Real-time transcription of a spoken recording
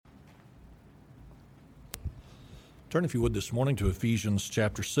Turn, if you would, this morning to Ephesians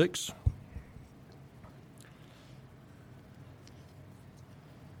chapter 6.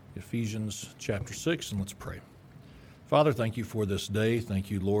 Ephesians chapter 6, and let's pray. Father, thank you for this day. Thank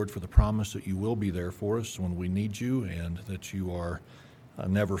you, Lord, for the promise that you will be there for us when we need you and that you are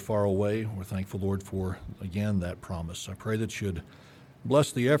never far away. We're thankful, Lord, for, again, that promise. I pray that you'd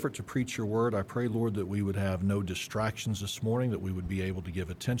bless the effort to preach your word. I pray, Lord, that we would have no distractions this morning, that we would be able to give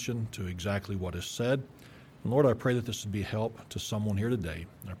attention to exactly what is said. And Lord, I pray that this would be help to someone here today.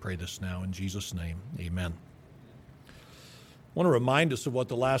 I pray this now in Jesus' name. Amen. I want to remind us of what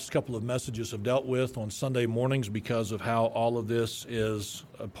the last couple of messages have dealt with on Sunday mornings because of how all of this is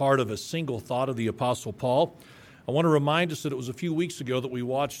a part of a single thought of the Apostle Paul. I want to remind us that it was a few weeks ago that we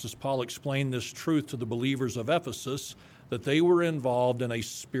watched as Paul explained this truth to the believers of Ephesus, that they were involved in a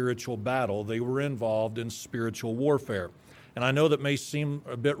spiritual battle. They were involved in spiritual warfare. And I know that may seem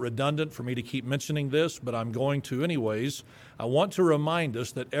a bit redundant for me to keep mentioning this, but I'm going to anyways. I want to remind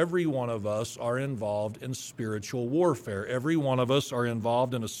us that every one of us are involved in spiritual warfare. Every one of us are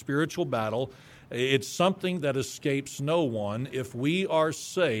involved in a spiritual battle. It's something that escapes no one. If we are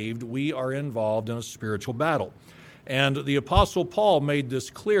saved, we are involved in a spiritual battle. And the Apostle Paul made this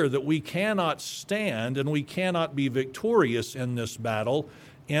clear that we cannot stand and we cannot be victorious in this battle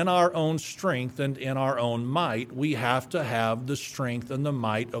in our own strength and in our own might. We have to have the strength and the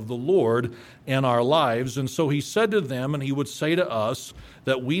might of the Lord in our lives. And so he said to them, and he would say to us,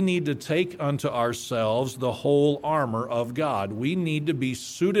 that we need to take unto ourselves the whole armor of God. We need to be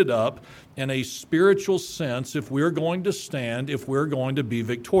suited up in a spiritual sense if we're going to stand, if we're going to be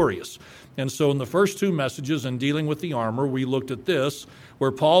victorious. And so in the first two messages in dealing with the armor, we looked at this,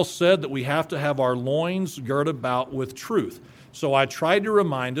 where Paul said that we have to have our loins girt about with truth. So I tried to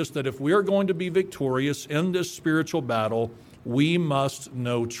remind us that if we are going to be victorious in this spiritual battle, we must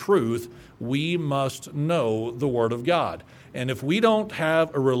know truth. We must know the Word of God. And if we don't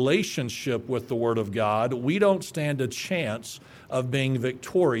have a relationship with the Word of God, we don't stand a chance of being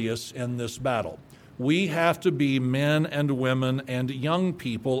victorious in this battle. We have to be men and women and young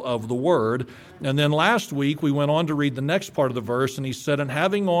people of the Word. And then last week, we went on to read the next part of the verse, and he said, and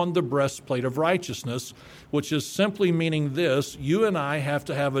having on the breastplate of righteousness, which is simply meaning this, you and I have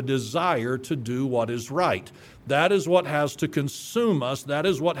to have a desire to do what is right. That is what has to consume us. That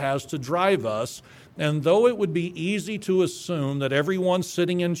is what has to drive us. And though it would be easy to assume that everyone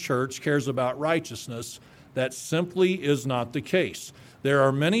sitting in church cares about righteousness, that simply is not the case. There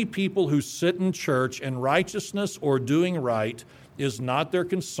are many people who sit in church and righteousness or doing right is not their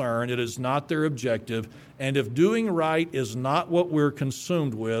concern. It is not their objective. And if doing right is not what we're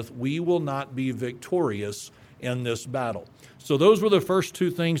consumed with, we will not be victorious in this battle. So those were the first two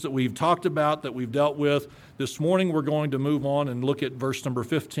things that we've talked about, that we've dealt with. This morning we're going to move on and look at verse number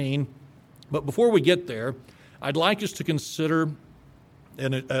 15. But before we get there, I'd like us to consider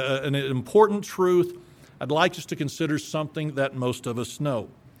an important truth. I'd like us to consider something that most of us know.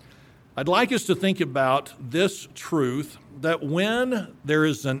 I'd like us to think about this truth, that when there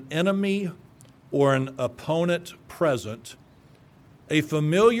is an enemy or an opponent present, a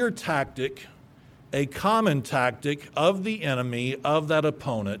familiar tactic, a common tactic of the enemy, of that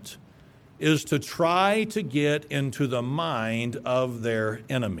opponent, is to try to get into the mind of their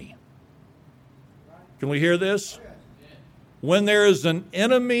enemy. Can we hear this? When there is an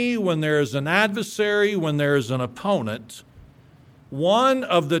enemy, when there is an adversary, when there is an opponent, one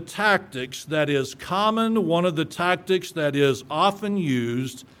of the tactics that is common, one of the tactics that is often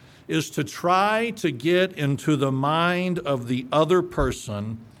used, is to try to get into the mind of the other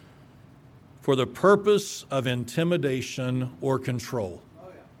person for the purpose of intimidation or control.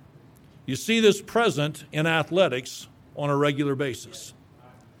 You see this present in athletics on a regular basis.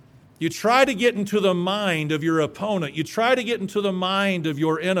 You try to get into the mind of your opponent. You try to get into the mind of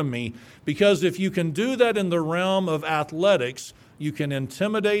your enemy, because if you can do that in the realm of athletics, you can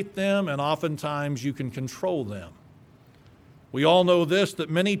intimidate them and oftentimes you can control them. We all know this, that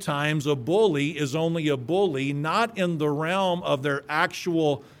many times a bully is only a bully, not in the realm of their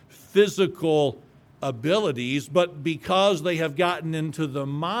actual physical abilities, but because they have gotten into the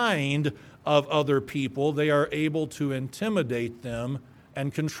mind of other people, they are able to intimidate them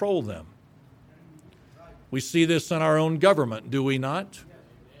and control them. We see this in our own government, do we not?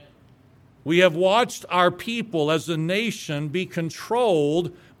 We have watched our people as a nation be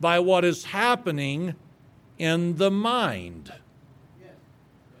controlled by what is happening in the mind.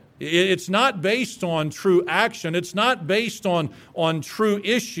 It's not based on true action. It's not based on true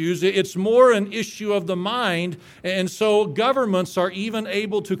issues. It's more an issue of the mind. And so governments are even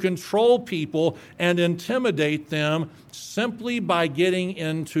able to control people and intimidate them simply by getting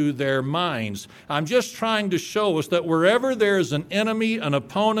into their minds. I'm just trying to show us that wherever there is an enemy, an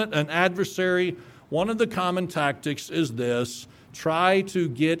opponent, an adversary, one of the common tactics is this: try to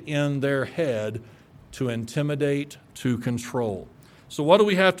get in their head to intimidate, to control. So what do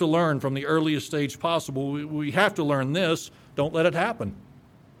we have to learn from the earliest stage possible? We have to learn this: don't let it happen.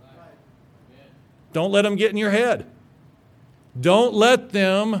 Don't let them get in your head. Don't let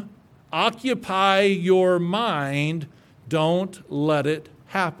them occupy your mind. Don't let it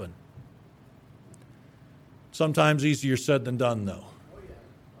happen. Sometimes easier said than done, though.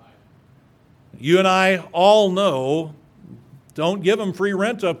 You and I all know, don't give them free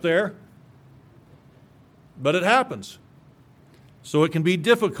rent up there. But it happens. So it can be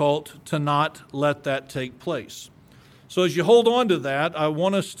difficult to not let that take place. So as you hold on to that, I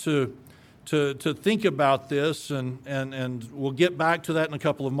want us to think about this, and we'll get back to that in a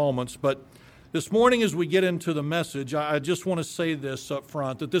couple of moments. But this morning as we get into the message, I just want to say this up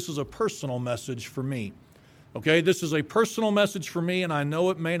front, that this is a personal message for me. Okay, this is a personal message for me, and I know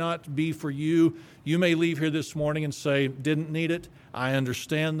it may not be for you. You may leave here this morning and say, didn't need it. I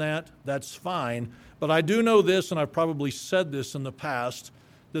understand that. That's fine. But I do know this, and I've probably said this in the past,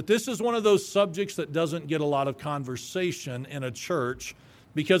 that this is one of those subjects that doesn't get a lot of conversation in a church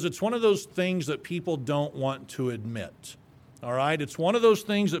because it's one of those things that people don't want to admit. All right? It's one of those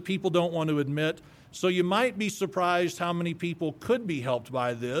things that people don't want to admit. So you might be surprised how many people could be helped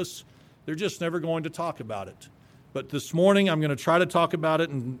by this. They're just never going to talk about it. But this morning, I'm going to try to talk about it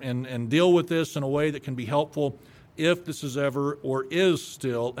and deal with this in a way that can be helpful if this is ever or is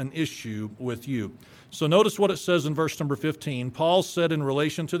still an issue with you. So notice what it says in verse number 15. Paul said in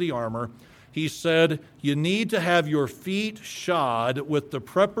relation to the armor, he said, you need to have your feet shod with the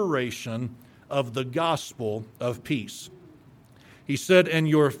preparation of the gospel of peace. He said, and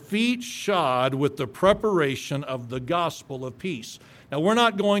your feet shod with the preparation of the gospel of peace. Now, we're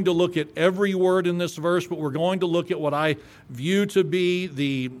not going to look at every word in this verse, but we're going to look at what I view to be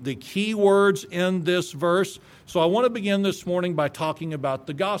the key words in this verse. So I want to begin this morning by talking about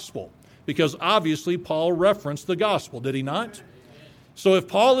the gospel, because obviously Paul referenced the gospel, did he not? So if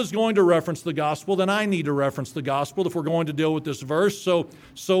Paul is going to reference the gospel, then I need to reference the gospel if we're going to deal with this verse.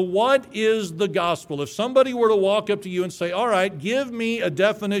 So what is the gospel? If somebody were to walk up to you and say, all right, give me a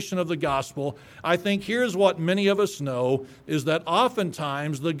definition of the gospel, I think here's what many of us know, is that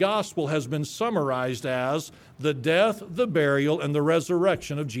oftentimes the gospel has been summarized as the death, the burial, and the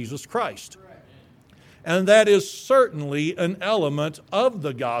resurrection of Jesus Christ. And that is certainly an element of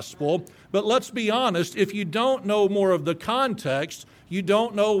the gospel. But let's be honest, if you don't know more of the context, you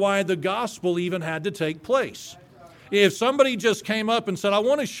don't know why the gospel even had to take place. If somebody just came up and said, I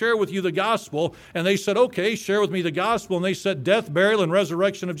want to share with you the gospel, and they said, okay, share with me the gospel, and they said death, burial, and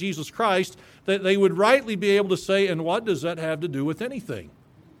resurrection of Jesus Christ, that they would rightly be able to say, and what does that have to do with anything?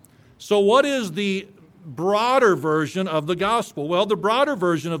 So what is the broader version of the gospel? Well, the broader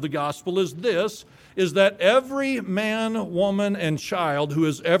version of the gospel is this, is that every man, woman, and child who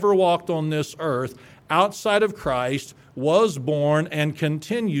has ever walked on this earth outside of Christ was born and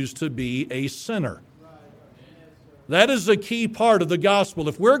continues to be a sinner. That is a key part of the gospel.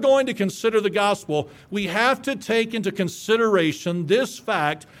 If we're going to consider the gospel, we have to take into consideration this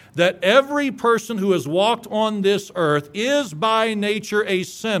fact that every person who has walked on this earth is by nature a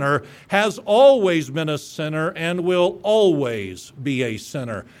sinner, has always been a sinner, and will always be a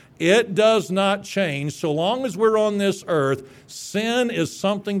sinner. It does not change. So long as we're on this earth, sin is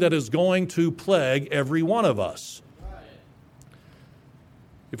something that is going to plague every one of us.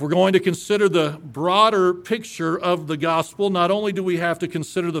 If we're going to consider the broader picture of the gospel, not only do we have to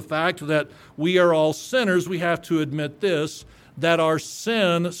consider the fact that we are all sinners, we have to admit this, that our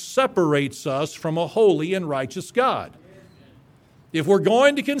sin separates us from a holy and righteous God. If we're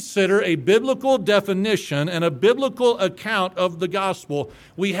going to consider a biblical definition and a biblical account of the gospel,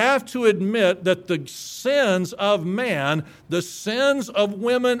 we have to admit that the sins of man, the sins of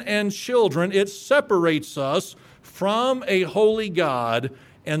women and children, it separates us from a holy God,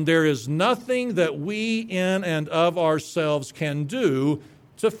 and there is nothing that we in and of ourselves can do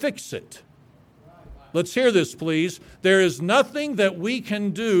to fix it. Let's hear this, please. There is nothing that we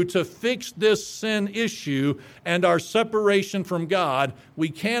can do to fix this sin issue and our separation from God. We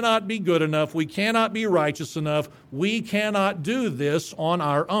cannot be good enough. We cannot be righteous enough. We cannot do this on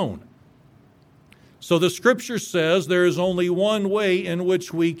our own. So the Scripture says there is only one way in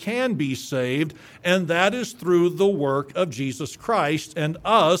which we can be saved, and that is through the work of Jesus Christ and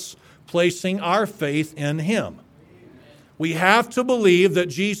us placing our faith in Him. We have to believe that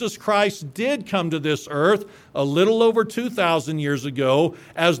Jesus Christ did come to this earth a little over 2,000 years ago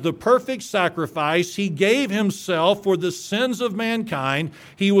as the perfect sacrifice. He gave Himself for the sins of mankind.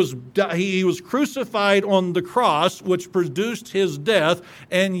 He was crucified on the cross, which produced His death.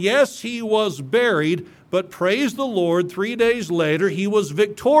 And yes, He was buried, but praise the Lord, 3 days later, He was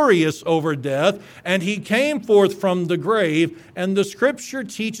victorious over death, and He came forth from the grave. And the Scripture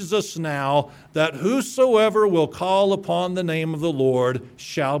teaches us now that whosoever will call upon the name of the Lord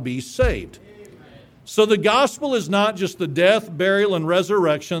shall be saved. So the gospel is not just the death, burial, and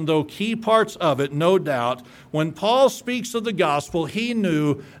resurrection, though key parts of it, no doubt. When Paul speaks of the gospel, he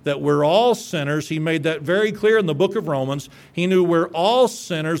knew that we're all sinners. He made that very clear in the book of Romans. He knew we're all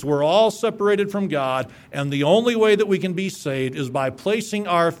sinners. We're all separated from God. And the only way that we can be saved is by placing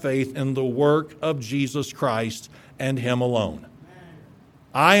our faith in the work of Jesus Christ and Him alone.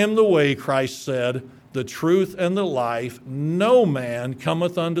 I am the way, Christ said, the truth and the life. No man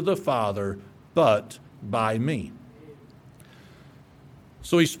cometh unto the Father but by me.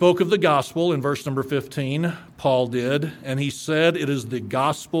 So he spoke of the gospel in verse number 15, Paul did, and he said it is the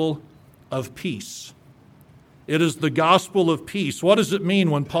gospel of peace. It is the gospel of peace. What does it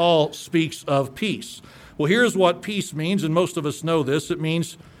mean when Paul speaks of peace? Well, here's what peace means, and most of us know this. It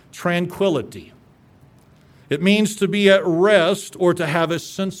means tranquility. It means to be at rest or to have a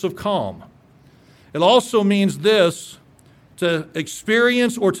sense of calm. It also means this, to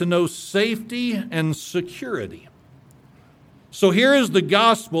experience or to know safety and security. So here is the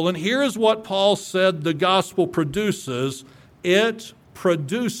gospel, and here is what Paul said the gospel produces. It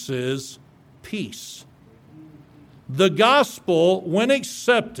produces peace. The gospel, when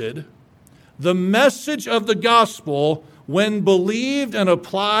accepted, the message of the gospel, when believed and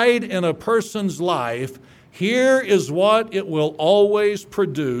applied in a person's life, here is what it will always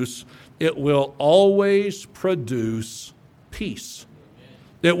produce. It will always produce peace.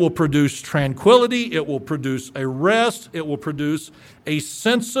 It will produce tranquility. It will produce a rest. It will produce a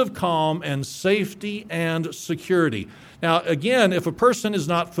sense of calm and safety and security. Now, again, if a person is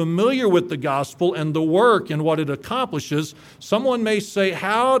not familiar with the gospel and the work and what it accomplishes, someone may say,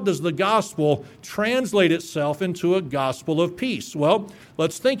 how does the gospel translate itself into a gospel of peace? Well,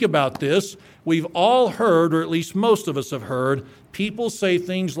 let's think about this. We've all heard, or at least most of us have heard, people say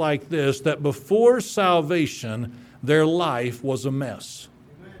things like this, that before salvation, their life was a mess.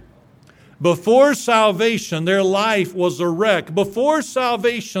 Before salvation, their life was a wreck. Before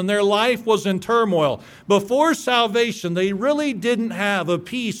salvation, their life was in turmoil. Before salvation, they really didn't have a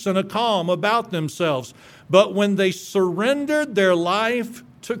peace and a calm about themselves. But when they surrendered their life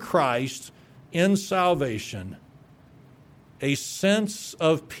to Christ in salvation, a sense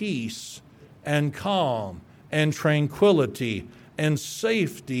of peace and calm and tranquility and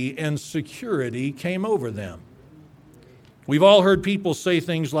safety and security came over them. We've all heard people say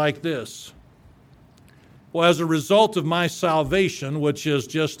things like this. Well, as a result of my salvation, which is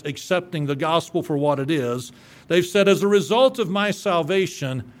just accepting the gospel for what it is, they've said, as a result of my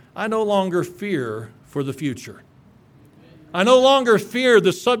salvation, I no longer fear for the future. I no longer fear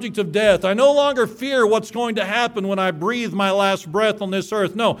the subject of death. I no longer fear what's going to happen when I breathe my last breath on this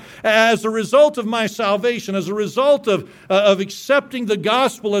earth. No, as a result of my salvation, as a result of accepting the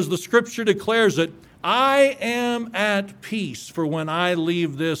gospel as the Scripture declares it, I am at peace for when I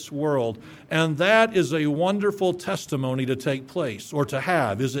leave this world. And that is a wonderful testimony to take place, or to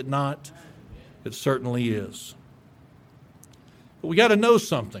have, is it not? It certainly is. But we got to know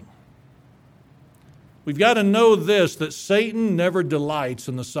something. We've got to know this, that Satan never delights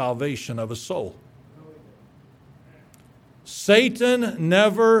in the salvation of a soul. Satan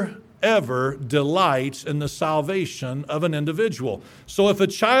never, ever delights in the salvation of an individual. So if a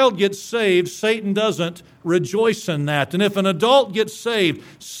child gets saved, Satan doesn't rejoice in that. And if an adult gets saved,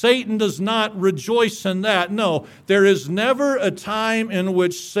 Satan does not rejoice in that. No, there is never a time in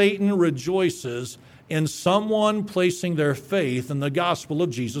which Satan rejoices in someone placing their faith in the gospel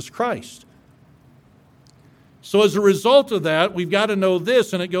of Jesus Christ. So as a result of that, we've got to know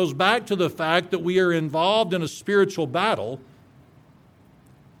this, and it goes back to the fact that we are involved in a spiritual battle.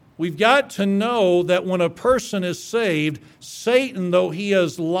 We've got to know that when a person is saved, Satan, though he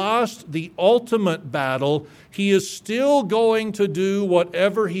has lost the ultimate battle, he is still going to do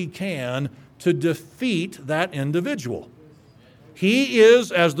whatever he can to defeat that individual. He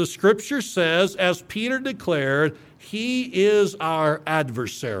is, as the Scripture says, as Peter declared, he is our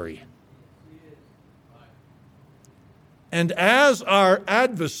adversary. And as our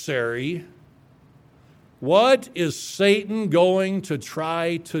adversary, What is Satan going to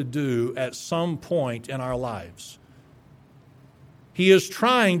try to do at some point in our lives? He is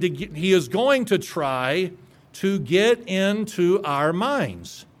going to try to get into our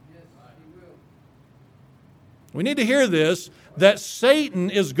minds. We need to hear this, that Satan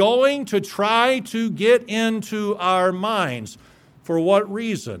is going to try to get into our minds. For what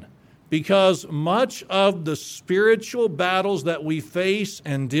reason? Because much of the spiritual battles that we face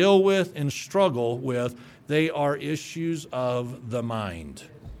and deal with and struggle with, they are issues of the mind.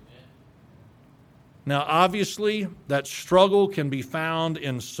 Now, obviously, that struggle can be found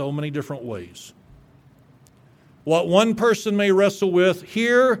in so many different ways. What one person may wrestle with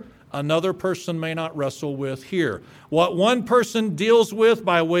here, another person may not wrestle with here. What one person deals with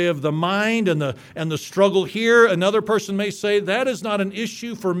by way of the mind and the struggle here, another person may say, that is not an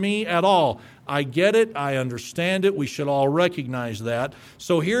issue for me at all. I get it. I understand it. We should all recognize that.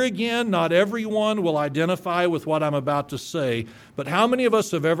 So here again, not everyone will identify with what I'm about to say, but how many of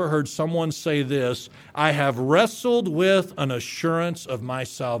us have ever heard someone say this, I have wrestled with an assurance of my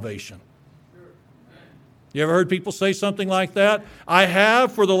salvation? You ever heard people say something like that? I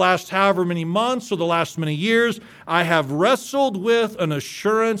have for the last however many months or the last many years, I have wrestled with an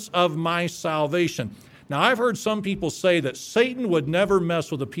assurance of my salvation. Now, I've heard some people say that Satan would never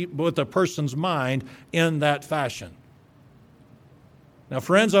mess with a person's mind in that fashion. Now,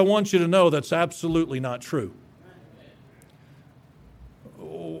 friends, I want you to know that's absolutely not true.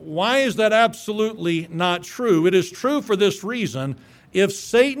 Why is that absolutely not true? It is true for this reason. If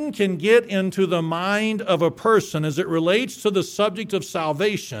Satan can get into the mind of a person as it relates to the subject of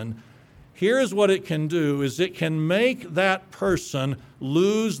salvation, here's what it can do, is it can make that person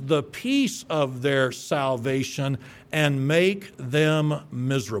lose the peace of their salvation and make them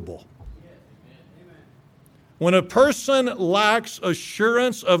miserable. When a person lacks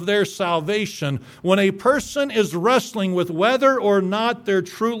assurance of their salvation, when a person is wrestling with whether or not they're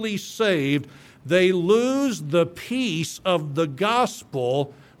truly saved, they lose the peace of the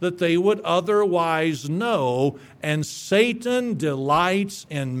gospel that they would otherwise know, and Satan delights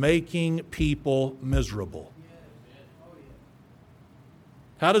in making people miserable.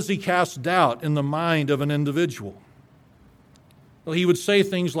 How does he cast doubt in the mind of an individual? Well, he would say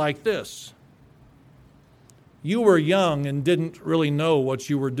things like this. You were young and didn't really know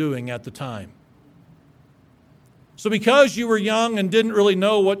what you were doing at the time. So because you were young and didn't really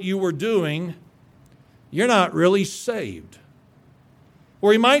know what you were doing, you're not really saved.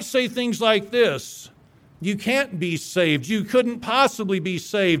 Or he might say things like this. You can't be saved. You couldn't possibly be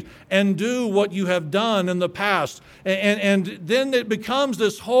saved and do what you have done in the past. And then it becomes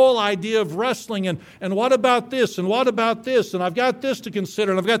this whole idea of wrestling and what about this and what about this and I've got this to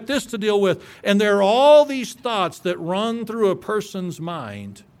consider and I've got this to deal with. And there are all these thoughts that run through a person's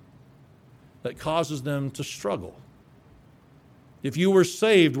mind that causes them to struggle. If you were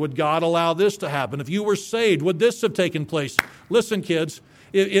saved, would God allow this to happen? If you were saved, would this have taken place? Listen, kids,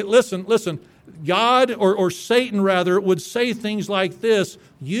 listen. God, or Satan rather, would say things like this,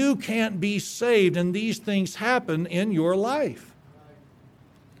 you can't be saved, and these things happen in your life.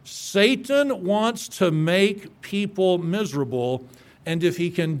 Satan wants to make people miserable, and if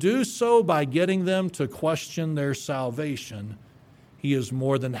he can do so by getting them to question their salvation, he is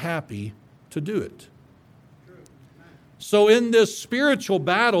more than happy to do it. So in this spiritual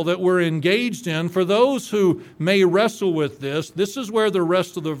battle that we're engaged in, for those who may wrestle with this is where the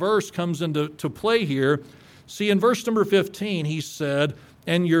rest of the verse comes into play here. See, in verse number 15, he said,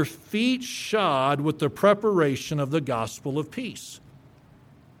 and your feet shod with the preparation of the gospel of peace.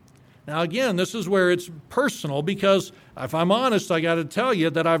 Now again, this is where it's personal because if I'm honest, I got to tell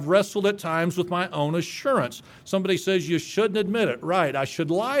you that I've wrestled at times with my own assurance. Somebody says you shouldn't admit it. Right, I should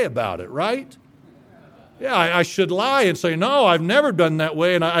lie about it, right? Yeah, I should lie and say, no, I've never done that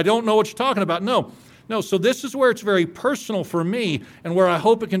way, and I don't know what you're talking about. No. So this is where it's very personal for me and where I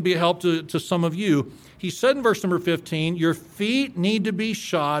hope it can be a help to some of you. He said in verse number 15, your feet need to be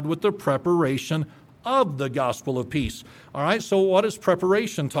shod with the preparation of the gospel of peace. All right, so what is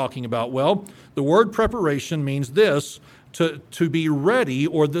preparation talking about? Well, the word preparation means this, to be ready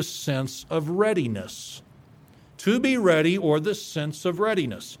or the sense of readiness. To be ready or the sense of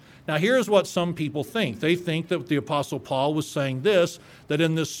readiness. Now, here's what some people think. They think that the Apostle Paul was saying this, that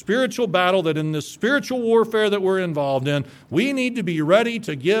in this spiritual battle, that in this spiritual warfare that we're involved in, we need to be ready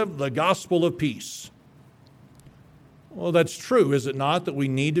to give the gospel of peace. Well, that's true, is it not, that we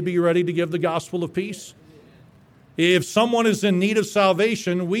need to be ready to give the gospel of peace? If someone is in need of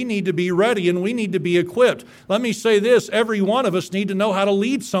salvation, we need to be ready and we need to be equipped. Let me say this, every one of us need to know how to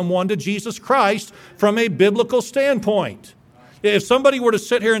lead someone to Jesus Christ from a biblical standpoint. If somebody were to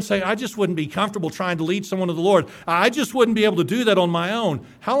sit here and say, I just wouldn't be comfortable trying to lead someone to the Lord, I just wouldn't be able to do that on my own,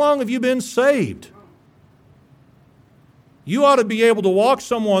 how long have you been saved? You ought to be able to walk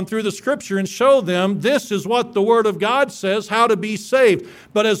someone through the Scripture and show them this is what the Word of God says, how to be saved.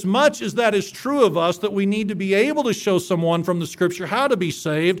 But as much as that is true of us, that we need to be able to show someone from the Scripture how to be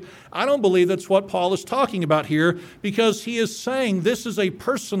saved, I don't believe that's what Paul is talking about here, because he is saying this is a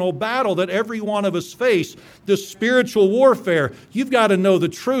personal battle that every one of us face, this spiritual warfare. You've got to know the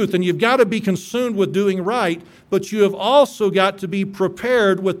truth, and you've got to be consumed with doing right, but you have also got to be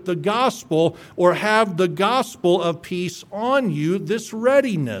prepared with the gospel, or have the gospel of peace on you, this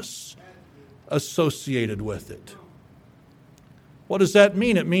readiness associated with it. What does that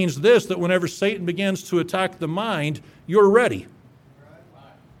mean? It means this, that whenever Satan begins to attack the mind, you're ready.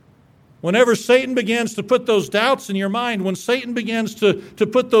 Whenever Satan begins to put those doubts in your mind, when Satan begins to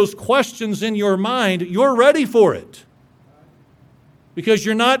put those questions in your mind, you're ready for it. Because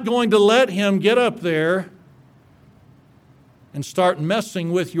you're not going to let him get up there and start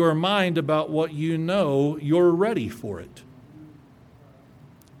messing with your mind about what you know. You're ready for it.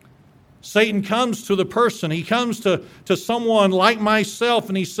 Satan comes to the person, he comes to someone like myself,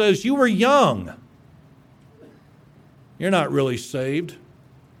 and he says, you were young. You're not really saved.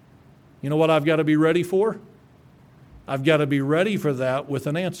 You know what I've got to be ready for? I've got to be ready for that with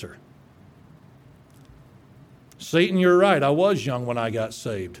an answer. Satan, you're right. I was young when I got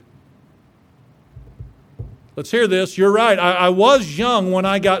saved. Let's hear this. You're right. I was young when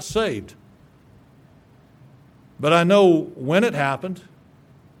I got saved. But I know when it happened.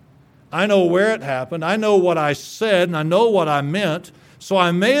 I know where it happened. I know what I said, and I know what I meant. So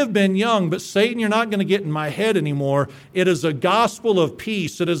I may have been young, but Satan, you're not going to get in my head anymore. It is a gospel of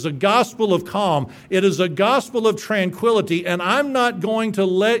peace. It is a gospel of calm. It is a gospel of tranquility, and I'm not going to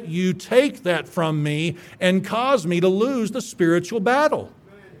let you take that from me and cause me to lose the spiritual battle.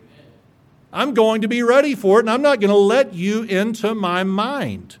 I'm going to be ready for it, and I'm not going to let you into my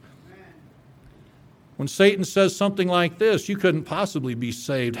mind. When Satan says something like this, you couldn't possibly be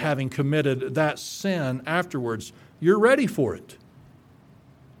saved having committed that sin afterwards. You're ready for it.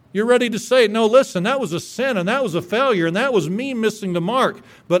 You're ready to say, no, listen, that was a sin and that was a failure and that was me missing the mark,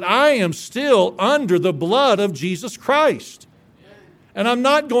 but I am still under the blood of Jesus Christ. And I'm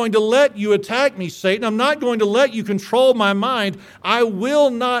not going to let you attack me, Satan. I'm not going to let you control my mind. I will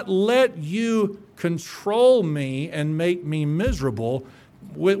not let you control me and make me miserable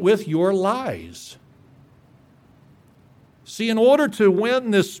with your lies. See, in order to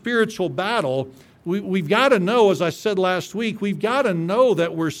win this spiritual battle, we've got to know, as I said last week, we've got to know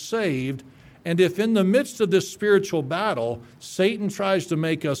that we're saved. And if in the midst of this spiritual battle, Satan tries to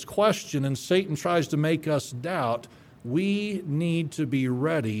make us question and Satan tries to make us doubt, we need to be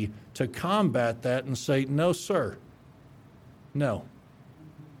ready to combat that and say, no, sir, no.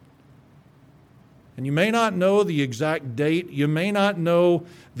 And you may not know the exact date. You may not know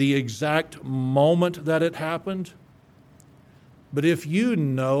the exact moment that it happened. But if you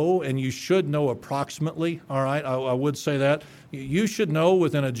know, and you should know approximately, all right, I would say that, you should know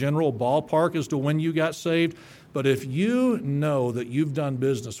within a general ballpark as to when you got saved. But if you know that you've done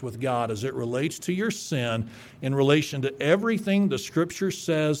business with God as it relates to your sin, in relation to everything the Scripture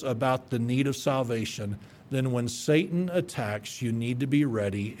says about the need of salvation, then when Satan attacks, you need to be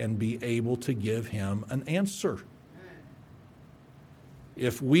ready and be able to give him an answer.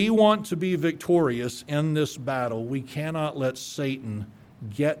 If we want to be victorious in this battle, we cannot let Satan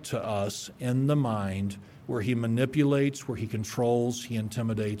get to us in the mind where he manipulates, where he controls, he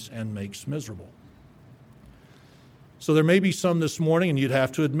intimidates, and makes miserable. So there may be some this morning, and you'd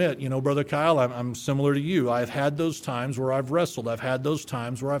have to admit, Brother Kyle, I'm similar to you. I've had those times where I've wrestled. I've had those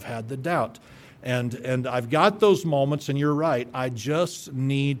times where I've had the doubt. And I've got those moments, and you're right. I just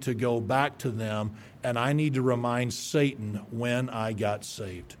need to go back to them, and I need to remind Satan when I got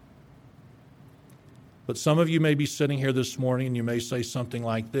saved. But some of you may be sitting here this morning, and you may say something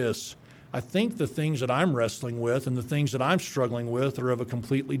like this: I think the things that I'm wrestling with and the things that I'm struggling with are of a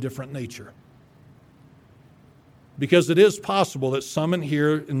completely different nature. Because it is possible that some in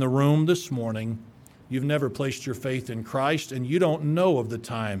here in the room this morning, you've never placed your faith in Christ, and you don't know of the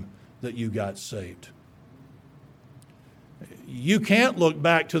time that you got saved. You can't look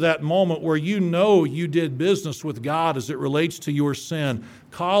back to that moment where you know you did business with God as it relates to your sin,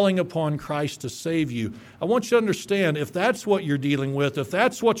 calling upon Christ to save you. I want you to understand, if that's what you're dealing with, if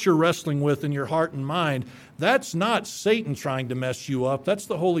that's what you're wrestling with in your heart and mind, that's not Satan trying to mess you up. That's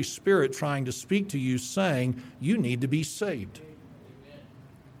the Holy Spirit trying to speak to you, saying you need to be saved.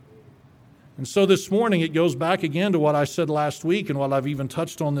 And so this morning, it goes back again to what I said last week and what I've even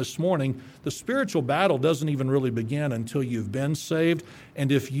touched on this morning. The spiritual battle doesn't even really begin until you've been saved.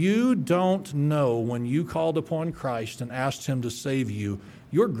 And if you don't know when you called upon Christ and asked Him to save you,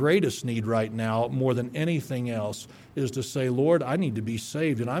 your greatest need right now, more than anything else, is to say, Lord, I need to be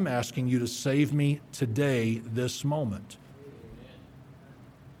saved, and I'm asking you to save me today, this moment.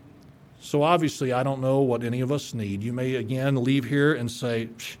 So obviously, I don't know what any of us need. You may again leave here and say,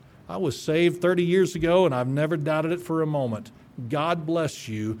 I was saved 30 years ago and I've never doubted it for a moment. God bless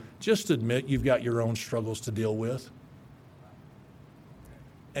you. Just admit you've got your own struggles to deal with.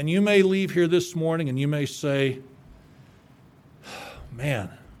 And you may leave here this morning and you may say, man,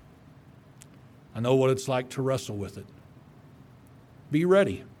 I know what it's like to wrestle with it. Be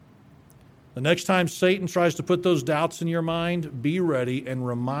ready. The next time Satan tries to put those doubts in your mind, be ready and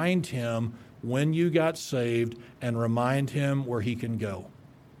remind him when you got saved and remind him where he can go.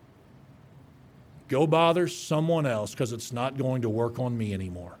 Go bother someone else because it's not going to work on me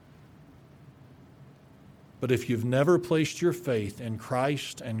anymore. But if you've never placed your faith in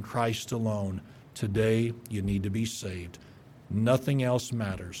Christ and Christ alone, today you need to be saved. Nothing else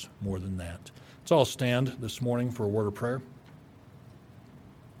matters more than that. Let's all stand this morning for a word of prayer.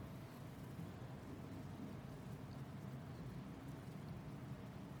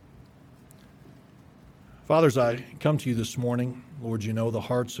 Father, as I come to you this morning, Lord, you know the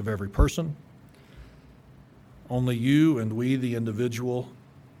hearts of every person. Only you and we, the individual,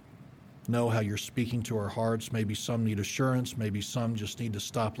 know how you're speaking to our hearts. Maybe some need assurance. Maybe some just need to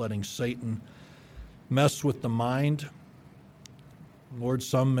stop letting Satan mess with the mind. Lord,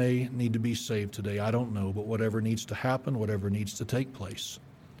 some may need to be saved today. I don't know, but whatever needs to happen, whatever needs to take place,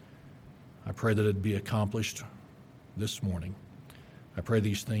 I pray that it be accomplished this morning. I pray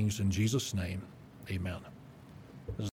these things in Jesus' name. Amen.